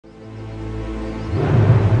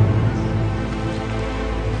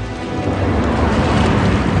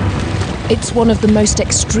It's one of the most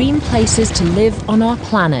extreme places to live on our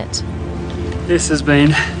planet. This has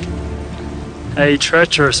been a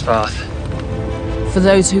treacherous path. For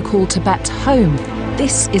those who call Tibet home,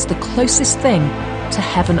 this is the closest thing to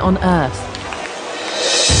heaven on earth.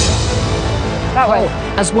 That way.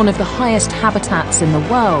 As one of the highest habitats in the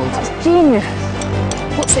world, That's genius.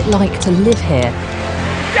 what's it like to live here?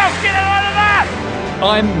 Just get out of that!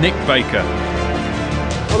 I'm Nick Baker,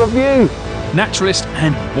 What a view. naturalist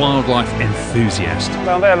and wildlife enthusiast.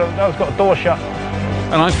 Down there, look, that's got a door shut.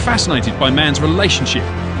 And I'm fascinated by man's relationship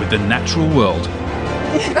with the natural world.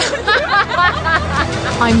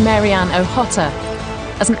 I'm Marianne O'Hotter.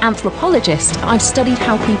 As an anthropologist, I've studied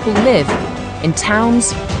how people live in towns,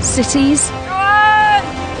 cities,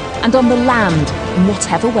 and on the land in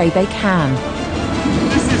whatever way they can.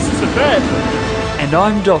 This is Tibet. And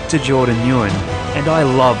I'm Dr. Jordan Ewan, and I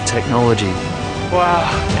love technology. Wow.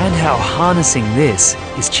 And how harnessing this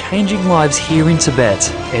is changing lives here in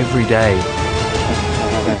Tibet every day.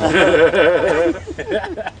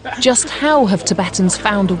 Just how have Tibetans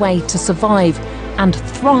found a way to survive and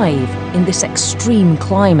thrive in this extreme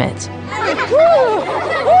climate?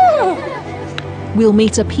 We'll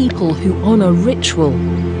meet a people who honour ritual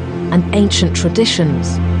and ancient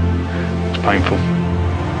traditions. It's painful.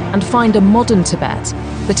 And find a modern Tibet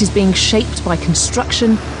that is being shaped by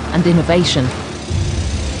construction and innovation.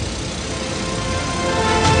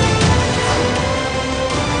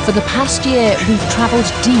 For the past year, we've travelled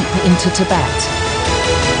deep into Tibet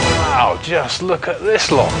Wow, just look at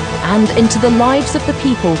this lot. and into the lives of the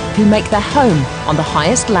people who make their home on the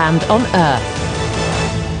highest land on Earth.